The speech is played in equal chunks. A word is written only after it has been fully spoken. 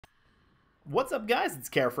What's up, guys? It's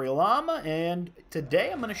Carefree Llama, and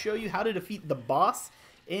today I'm going to show you how to defeat the boss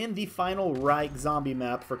in the final Reich zombie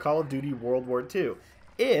map for Call of Duty World War II.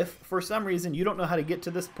 If, for some reason, you don't know how to get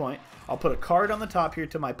to this point, I'll put a card on the top here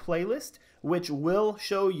to my playlist, which will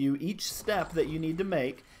show you each step that you need to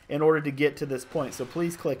make in order to get to this point. So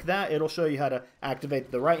please click that. It'll show you how to activate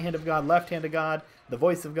the right hand of God, left hand of God, the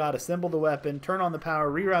voice of God, assemble the weapon, turn on the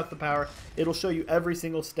power, reroute the power. It'll show you every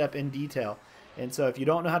single step in detail. And so if you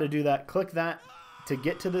don't know how to do that, click that to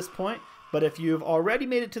get to this point. But if you've already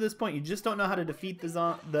made it to this point, you just don't know how to defeat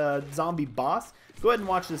the zombie boss, go ahead and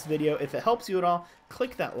watch this video. If it helps you at all,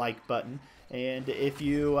 click that like button. And if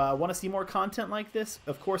you want to see more content like this,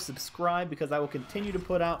 of course, subscribe, because I will continue to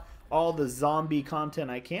put out all the zombie content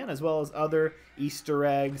I can, as well as other Easter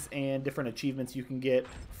eggs and different achievements you can get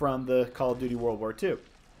from the Call of Duty World War II.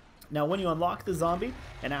 Now, when you unlock the zombie,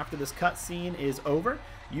 and after this cutscene is over,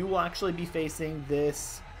 you will actually be facing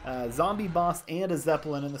this zombie boss and a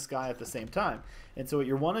Zeppelin in the sky at the same time. And so what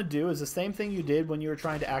you want to do is the same thing you did when you were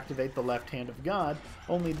trying to activate the left hand of God,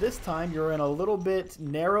 only this time you're in a little bit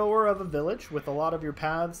narrower of a village with a lot of your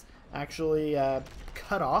paths actually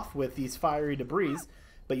cut off with these fiery debris,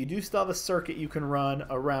 but you do still have a circuit you can run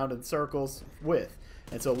around in circles with.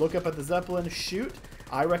 And so look up at the Zeppelin, shoot.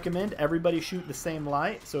 I recommend everybody shoot the same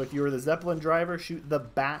light. So if you're the Zeppelin driver, shoot the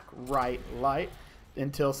back right light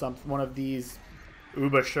until one of these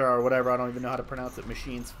Ubasha or whatever, I don't even know how to pronounce it,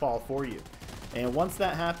 machines fall for you. And once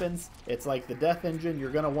that happens, it's like the death engine.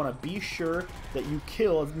 You're going to want to be sure that you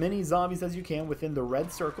kill as many zombies as you can within the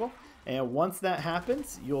red circle. And once that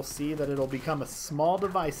happens, you'll see that it'll become a small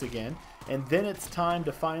device again. And then it's time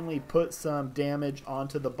to finally put some damage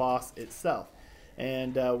onto the boss itself.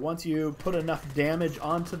 And once you put enough damage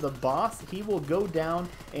onto the boss, he will go down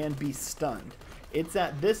and be stunned. It's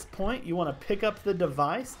at this point you want to pick up the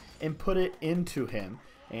device and put it into him,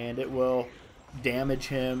 and it will damage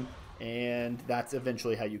him, and that's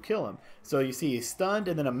eventually how you kill him. So you see he's stunned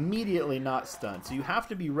and then immediately not stunned. So you have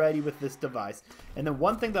to be ready with this device. And then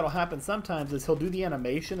one thing that'll happen sometimes is he'll do the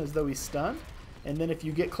animation as though he's stunned, and then if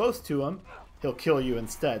you get close to him, he'll kill you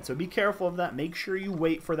instead. So be careful of that. Make sure you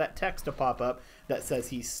wait for that text to pop up that says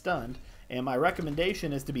he's stunned. And my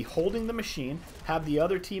recommendation is to be holding the machine, have the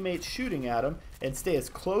other teammates shooting at him, and stay as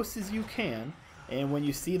close as you can. And when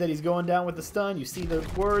you see that he's going down with the stun, you see the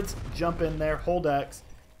words, jump in there, hold X,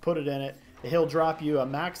 put it in it. He'll drop you a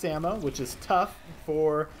max ammo, which is tough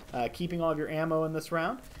for keeping all of your ammo in this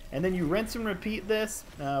round. And then you rinse and repeat this.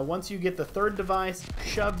 Once you get the third device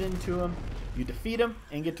shoved into him, you defeat him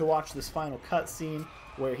and get to watch this final cutscene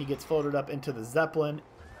where he gets floated up into the Zeppelin.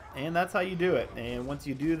 And that's how you do it. And once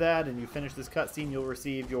you do that and you finish this cutscene, you'll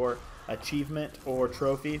receive your achievement or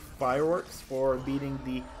trophy, fireworks, for beating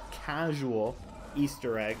the casual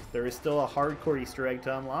Easter egg. There is still a hardcore Easter egg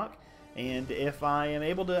to unlock. And if I am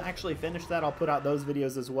able to actually finish that, I'll put out those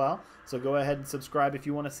videos as well. So go ahead and subscribe if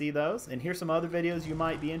you want to see those. And here's some other videos you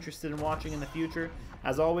might be interested in watching in the future.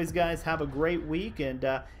 As always, guys, have a great week. And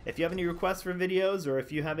if you have any requests for videos, or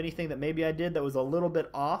if you have anything that maybe I did that was a little bit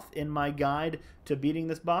off in my guide to beating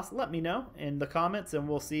this boss, let me know in the comments, and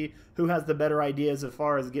we'll see who has the better ideas as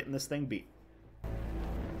far as getting this thing beat.